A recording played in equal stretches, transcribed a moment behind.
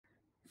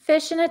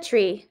Fish in a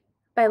Tree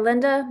by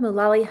Linda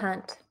Mullally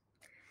Hunt.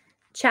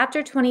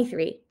 Chapter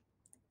 23,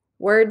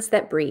 Words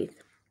That Breathe.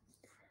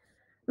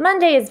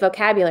 Monday is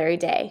vocabulary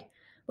day,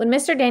 when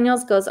Mr.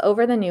 Daniels goes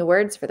over the new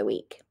words for the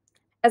week.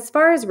 As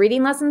far as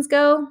reading lessons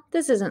go,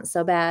 this isn't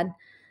so bad.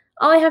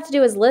 All I have to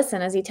do is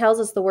listen as he tells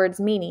us the word's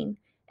meaning,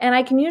 and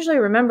I can usually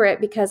remember it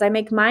because I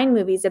make mind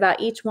movies about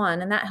each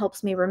one, and that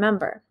helps me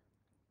remember.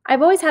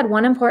 I've always had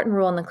one important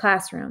rule in the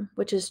classroom,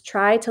 which is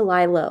try to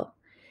lie low.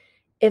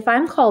 If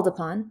I'm called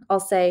upon, I'll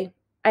say,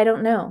 I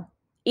don't know,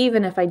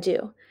 even if I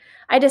do.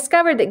 I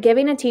discovered that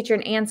giving a teacher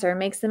an answer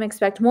makes them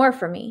expect more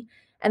from me,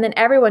 and then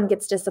everyone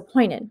gets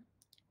disappointed.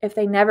 If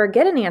they never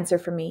get an answer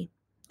from me,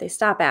 they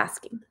stop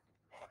asking.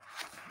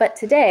 But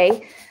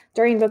today,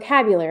 during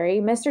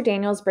vocabulary, Mr.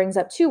 Daniels brings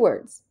up two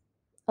words,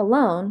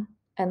 alone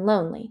and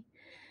lonely.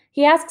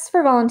 He asks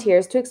for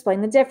volunteers to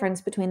explain the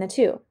difference between the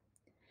two.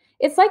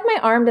 It's like my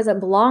arm doesn't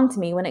belong to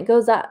me when it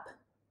goes up.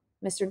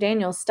 Mr.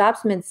 Daniels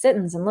stops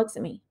mid-sentence and looks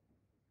at me.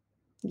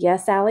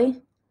 Yes,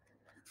 Allie?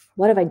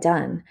 What have I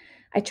done?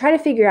 I try to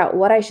figure out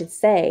what I should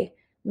say,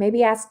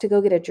 maybe ask to go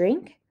get a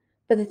drink.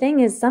 But the thing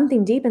is,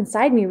 something deep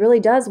inside me really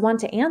does want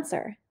to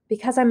answer,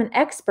 because I'm an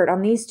expert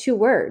on these two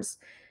words.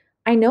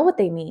 I know what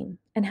they mean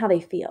and how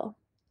they feel,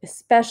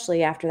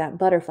 especially after that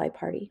butterfly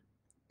party.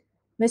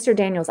 Mr.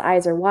 Daniels'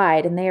 eyes are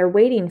wide and they are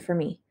waiting for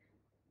me.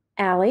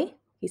 Allie,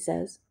 he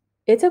says,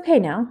 it's okay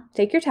now.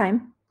 Take your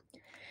time.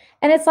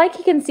 And it's like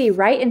he can see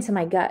right into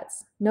my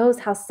guts, knows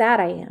how sad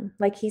I am,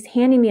 like he's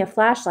handing me a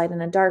flashlight in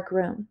a dark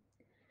room.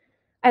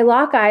 I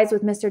lock eyes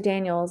with Mr.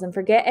 Daniels and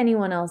forget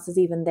anyone else is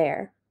even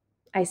there.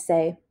 I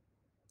say,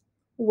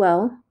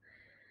 well,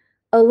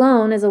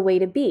 alone is a way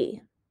to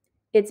be.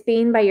 It's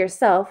being by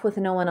yourself with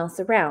no one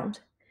else around.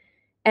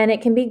 And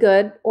it can be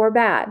good or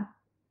bad.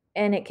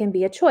 And it can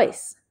be a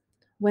choice.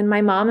 When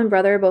my mom and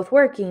brother are both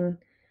working,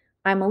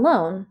 I'm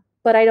alone,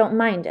 but I don't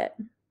mind it.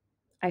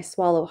 I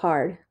swallow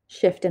hard,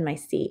 shift in my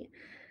seat.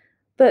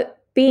 But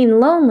being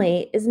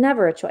lonely is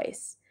never a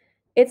choice.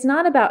 It's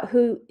not about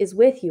who is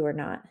with you or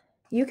not.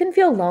 You can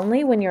feel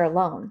lonely when you're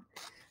alone.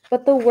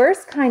 But the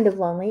worst kind of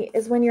lonely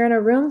is when you're in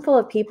a room full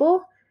of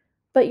people,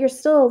 but you're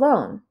still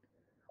alone.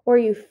 Or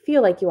you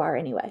feel like you are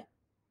anyway.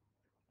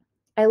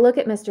 I look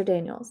at Mr.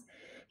 Daniels.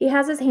 He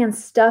has his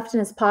hands stuffed in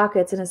his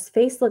pockets and his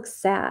face looks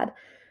sad.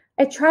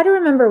 I try to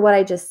remember what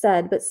I just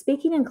said, but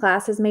speaking in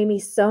class has made me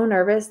so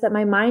nervous that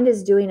my mind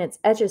is doing its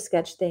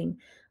Etch-a-Sketch thing,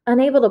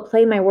 unable to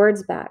play my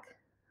words back.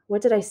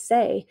 What did I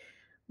say?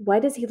 Why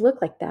does he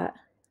look like that?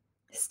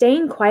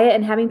 Staying quiet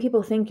and having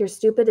people think you're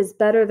stupid is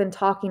better than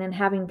talking and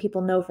having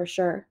people know for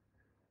sure.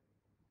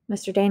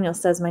 Mr.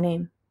 Daniels says my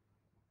name.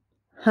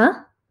 Huh?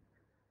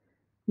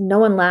 No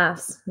one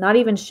laughs, not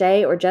even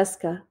Shay or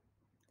Jessica.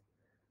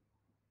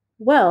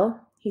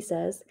 Well, he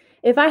says,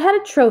 if I had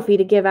a trophy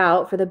to give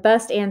out for the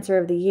best answer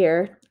of the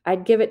year,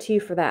 I'd give it to you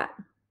for that.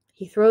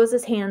 He throws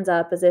his hands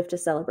up as if to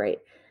celebrate.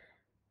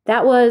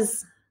 That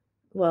was,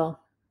 well,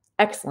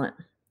 excellent.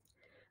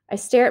 I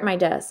stare at my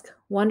desk,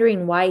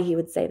 wondering why he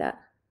would say that.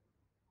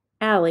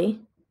 Allie,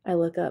 I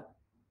look up.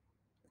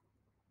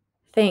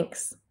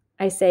 Thanks,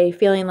 I say,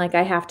 feeling like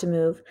I have to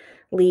move,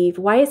 leave.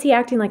 Why is he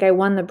acting like I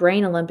won the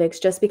Brain Olympics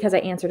just because I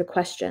answered a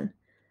question?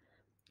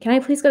 Can I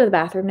please go to the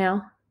bathroom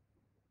now?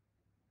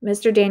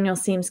 Mr.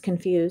 Daniels seems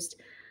confused.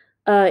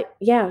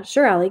 Yeah,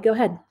 sure, Allie, go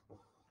ahead.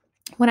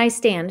 When I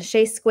stand,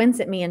 Shay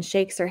squints at me and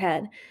shakes her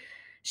head.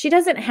 She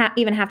doesn't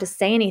even have to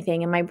say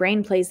anything, and my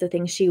brain plays the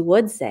things she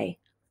would say.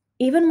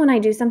 Even when I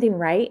do something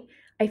right,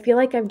 I feel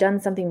like I've done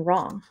something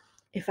wrong.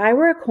 If I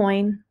were a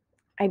coin,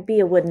 I'd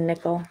be a wooden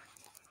nickel.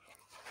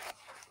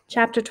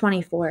 Chapter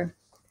 24,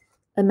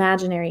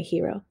 Imaginary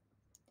Hero.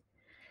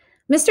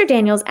 Mr.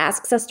 Daniels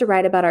asks us to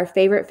write about our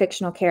favorite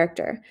fictional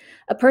character,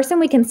 a person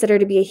we consider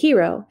to be a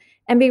hero,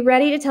 and be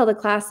ready to tell the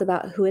class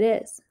about who it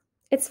is.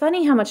 It's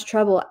funny how much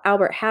trouble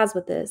Albert has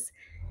with this.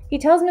 He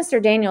tells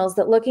Mr. Daniels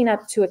that looking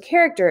up to a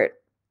character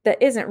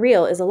that isn't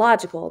real is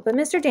illogical, but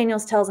Mr.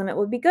 Daniels tells him it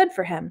would be good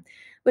for him,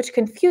 which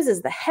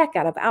confuses the heck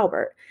out of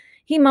Albert.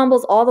 He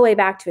mumbles all the way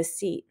back to his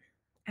seat.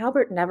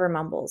 Albert never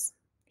mumbles.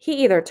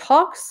 He either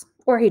talks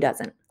or he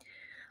doesn't.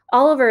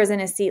 Oliver is in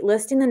his seat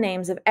listing the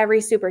names of every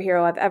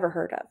superhero I've ever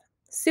heard of.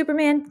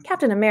 Superman,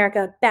 Captain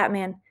America,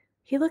 Batman.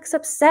 He looks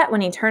upset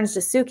when he turns to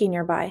Suki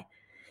nearby.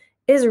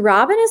 Is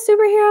Robin a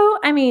superhero?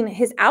 I mean,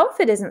 his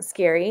outfit isn't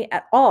scary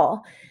at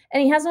all,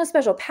 and he has no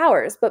special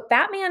powers, but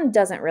Batman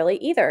doesn't really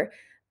either.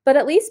 But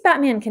at least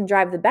Batman can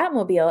drive the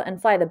Batmobile and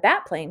fly the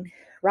Batplane.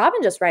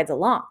 Robin just rides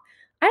along.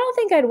 I don't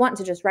think I'd want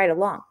to just ride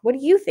along. What do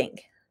you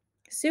think?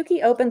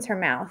 Suki opens her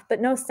mouth,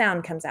 but no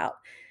sound comes out.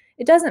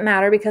 It doesn't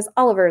matter because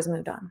Oliver has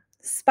moved on.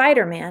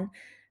 Spider-Man.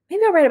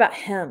 Maybe I'll write about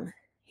him.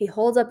 He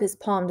holds up his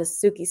palm to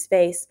Suki's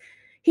face.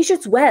 He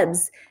shoots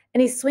webs,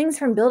 and he swings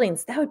from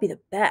buildings. That would be the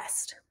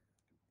best.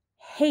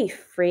 Hey,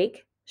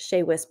 freak,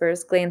 Shay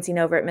whispers, glancing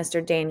over at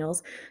Mr.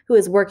 Daniels, who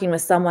is working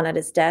with someone at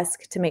his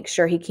desk to make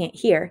sure he can't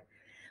hear.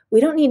 We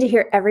don't need to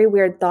hear every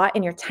weird thought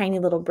in your tiny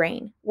little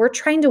brain. We're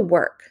trying to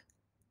work.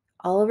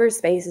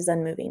 Oliver's face is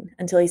unmoving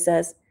until he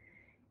says,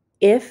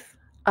 if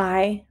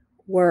I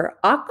were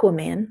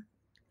Aquaman,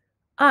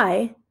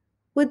 I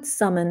would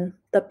summon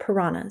the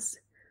piranhas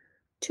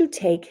to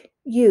take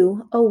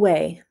you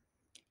away.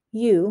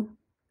 You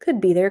could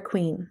be their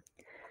queen.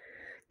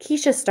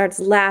 Keisha starts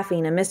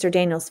laughing, and Mr.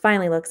 Daniels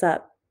finally looks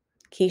up.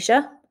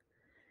 Keisha?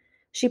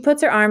 She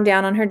puts her arm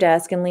down on her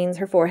desk and leans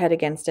her forehead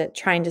against it,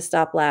 trying to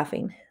stop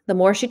laughing. The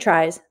more she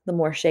tries, the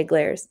more Shay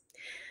glares.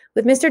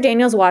 With Mr.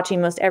 Daniels watching,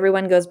 most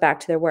everyone goes back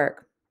to their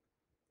work.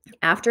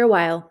 After a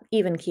while,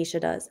 even Keisha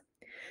does.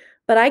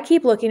 But I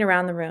keep looking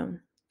around the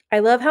room. I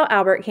love how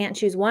Albert can't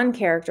choose one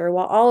character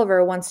while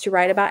Oliver wants to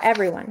write about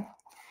everyone.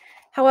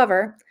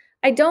 However,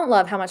 I don't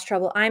love how much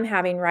trouble I'm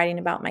having writing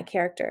about my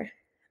character.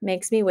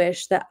 Makes me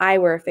wish that I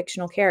were a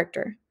fictional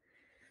character.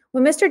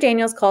 When Mr.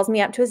 Daniels calls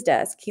me up to his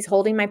desk, he's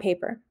holding my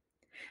paper.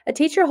 A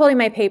teacher holding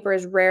my paper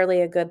is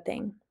rarely a good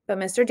thing, but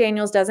Mr.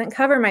 Daniels doesn't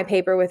cover my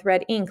paper with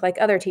red ink like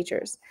other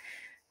teachers.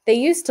 They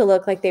used to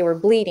look like they were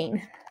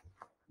bleeding.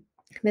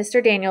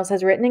 Mr. Daniels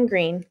has written in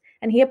green,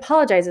 and he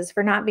apologizes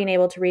for not being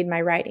able to read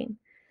my writing.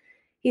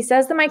 He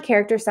says that my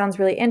character sounds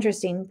really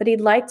interesting, but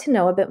he'd like to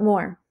know a bit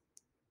more.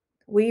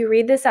 Will you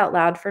read this out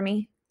loud for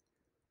me?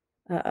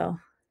 Uh-oh.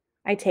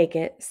 I take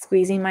it,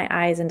 squeezing my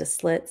eyes into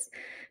slits,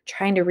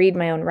 trying to read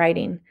my own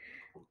writing.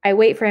 I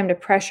wait for him to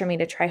pressure me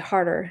to try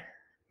harder,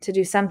 to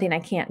do something I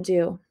can't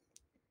do.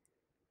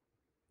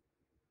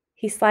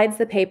 He slides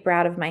the paper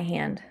out of my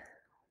hand.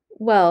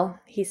 Well,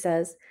 he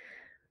says,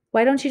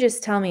 why don't you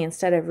just tell me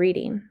instead of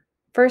reading?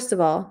 First of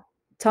all,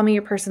 tell me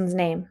your person's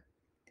name.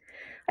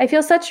 I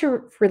feel such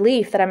a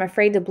relief that I'm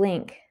afraid to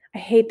blink. I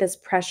hate this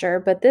pressure,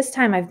 but this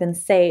time I've been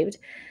saved.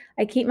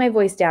 I keep my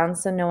voice down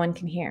so no one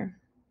can hear.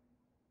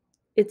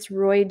 It's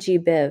Roy G.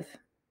 Biv.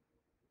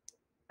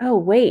 Oh,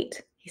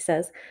 wait, he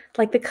says,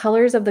 like the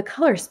colors of the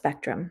color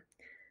spectrum.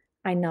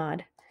 I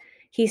nod.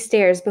 He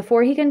stares.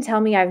 Before he can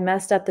tell me I've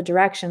messed up the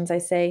directions, I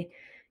say,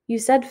 you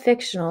said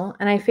fictional,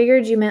 and I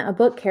figured you meant a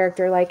book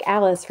character like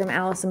Alice from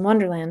Alice in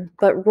Wonderland,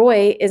 but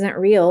Roy isn't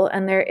real,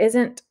 and there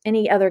isn't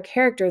any other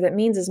character that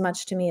means as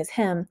much to me as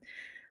him.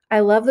 I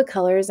love the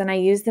colors, and I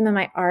use them in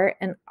my art,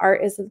 and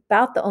art is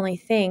about the only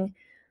thing.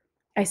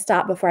 I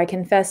stop before I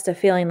confess to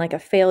feeling like a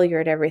failure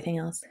at everything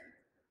else.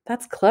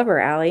 That's clever,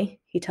 Allie,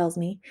 he tells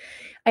me.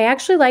 I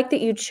actually like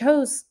that you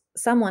chose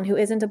someone who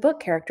isn't a book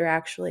character,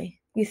 actually.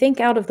 You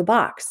think out of the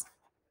box.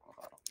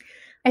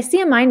 I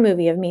see a mind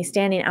movie of me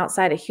standing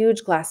outside a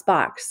huge glass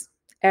box.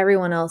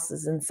 Everyone else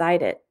is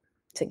inside it,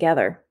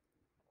 together.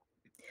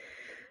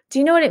 Do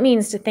you know what it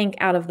means to think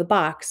out of the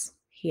box?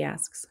 He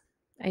asks.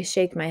 I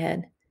shake my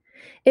head.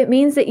 It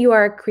means that you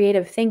are a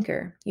creative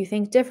thinker. You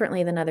think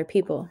differently than other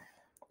people.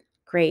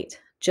 Great.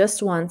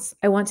 Just once,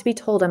 I want to be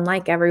told I'm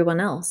like everyone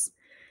else.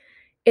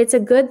 It's a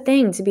good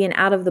thing to be an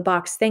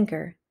out-of-the-box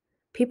thinker.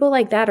 People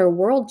like that are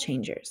world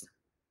changers.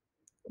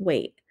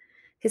 Wait,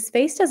 his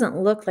face doesn't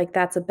look like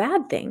that's a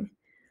bad thing.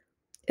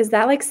 Is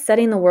that like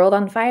setting the world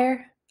on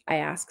fire? I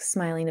ask,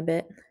 smiling a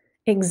bit.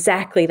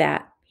 Exactly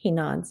that, he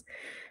nods.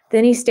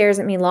 Then he stares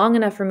at me long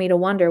enough for me to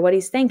wonder what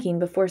he's thinking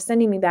before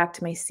sending me back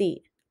to my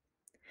seat.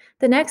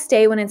 The next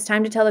day, when it's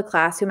time to tell the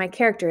class who my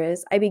character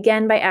is, I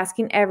begin by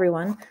asking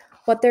everyone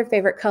what their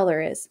favorite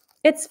color is.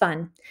 It's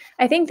fun.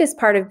 I think this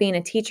part of being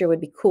a teacher would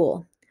be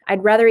cool.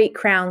 I'd rather eat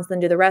crowns than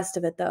do the rest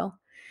of it, though.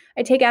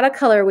 I take out a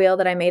color wheel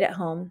that I made at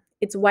home.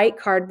 It's white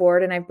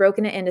cardboard, and I've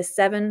broken it into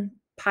 7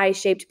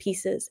 pie-shaped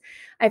pieces.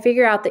 I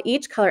figure out that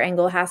each color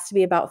angle has to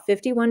be about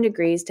 51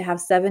 degrees to have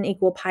 7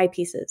 equal pie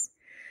pieces.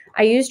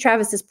 I used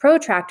Travis's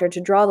protractor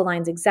to draw the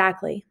lines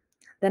exactly.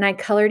 Then I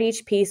colored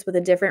each piece with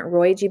a different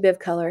Roy G. Biv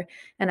color,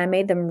 and I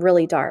made them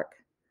really dark.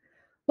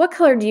 What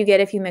color do you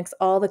get if you mix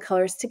all the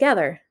colors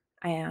together?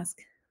 I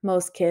ask.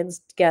 Most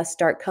kids guess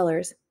dark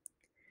colors.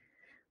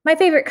 My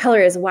favorite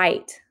color is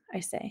white, I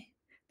say,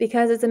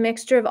 because it's a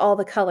mixture of all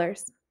the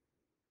colors.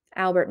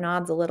 Albert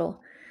nods a little.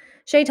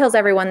 Shay tells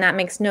everyone that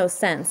makes no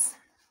sense,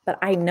 but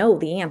I know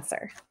the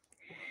answer.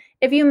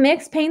 If you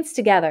mix paints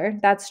together,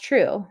 that's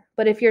true,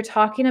 but if you're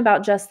talking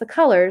about just the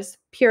colors,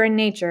 pure in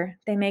nature,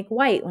 they make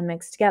white when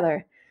mixed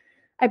together.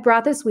 I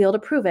brought this wheel to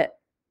prove it.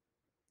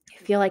 I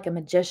feel like a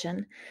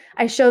magician.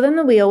 I show them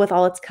the wheel with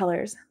all its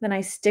colors. Then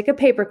I stick a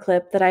paper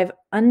clip that I've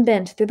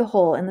unbent through the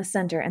hole in the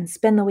center and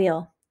spin the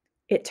wheel.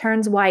 It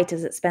turns white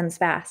as it spins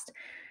fast.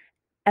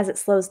 As it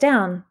slows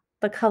down,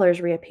 the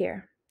colors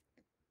reappear.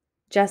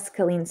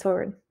 Jessica leans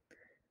forward.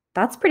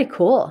 That's pretty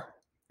cool.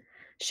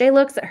 Shay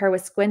looks at her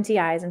with squinty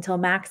eyes until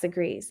Max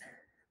agrees.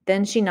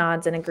 Then she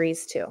nods and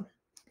agrees too.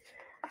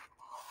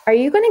 Are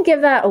you going to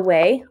give that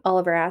away?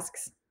 Oliver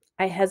asks.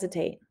 I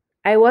hesitate.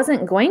 I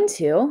wasn't going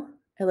to.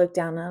 I look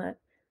down on it.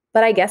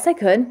 But I guess I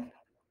could.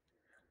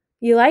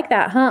 You like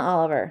that, huh,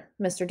 Oliver?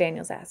 Mr.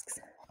 Daniels asks.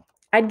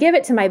 I'd give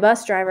it to my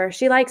bus driver.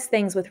 She likes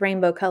things with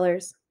rainbow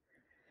colors.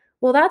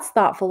 Well, that's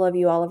thoughtful of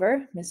you,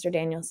 Oliver, Mr.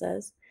 Daniels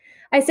says.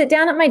 I sit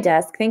down at my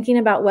desk, thinking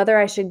about whether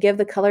I should give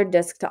the colored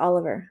disc to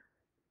Oliver.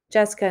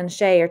 Jessica and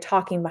Shay are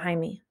talking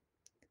behind me.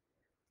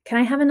 Can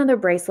I have another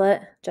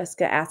bracelet?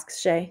 Jessica asks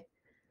Shay.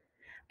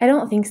 I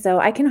don't think so.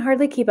 I can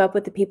hardly keep up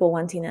with the people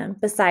wanting them.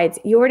 Besides,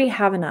 you already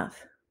have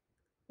enough.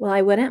 Well,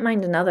 I wouldn't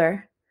mind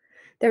another.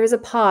 There is a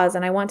pause,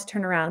 and I want to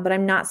turn around, but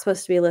I'm not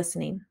supposed to be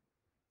listening.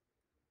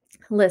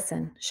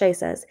 Listen, Shay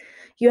says,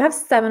 you have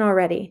 7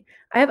 already.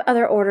 I have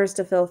other orders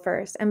to fill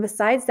first. And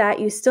besides that,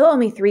 you still owe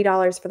me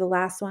 $3 for the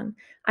last one.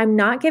 I'm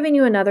not giving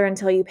you another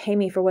until you pay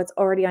me for what's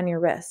already on your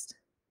wrist.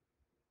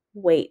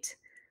 Wait.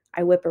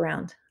 I whip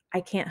around.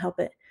 I can't help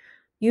it.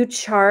 You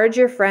charge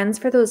your friends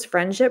for those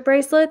friendship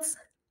bracelets?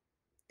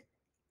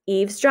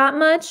 Eavesdrop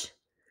much?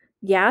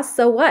 Yeah,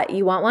 so what?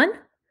 You want one?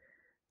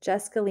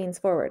 Jessica leans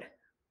forward.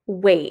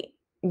 Wait,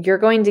 you're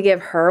going to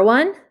give her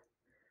one?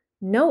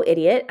 No,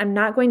 idiot. I'm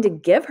not going to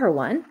give her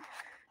one.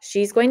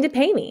 She's going to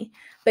pay me.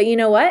 But you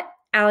know what?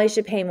 Allie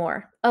should pay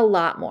more. A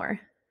lot more.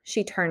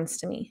 She turns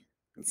to me.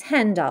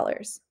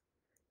 $10.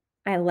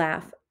 I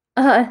laugh.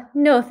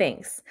 No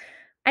thanks.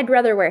 I'd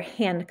rather wear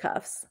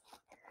handcuffs.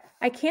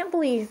 I can't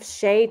believe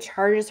Shay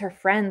charges her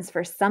friends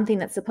for something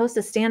that's supposed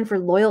to stand for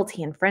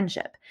loyalty and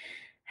friendship.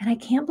 And I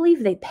can't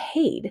believe they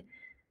paid.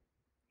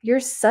 You're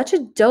such a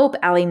dope,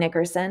 Allie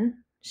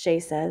Nickerson, Shay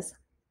says.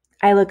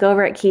 I look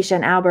over at Keisha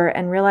and Albert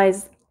and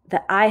realize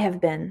that I've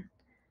been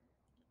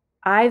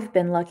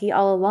lucky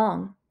all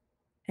along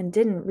and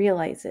didn't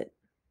realize it.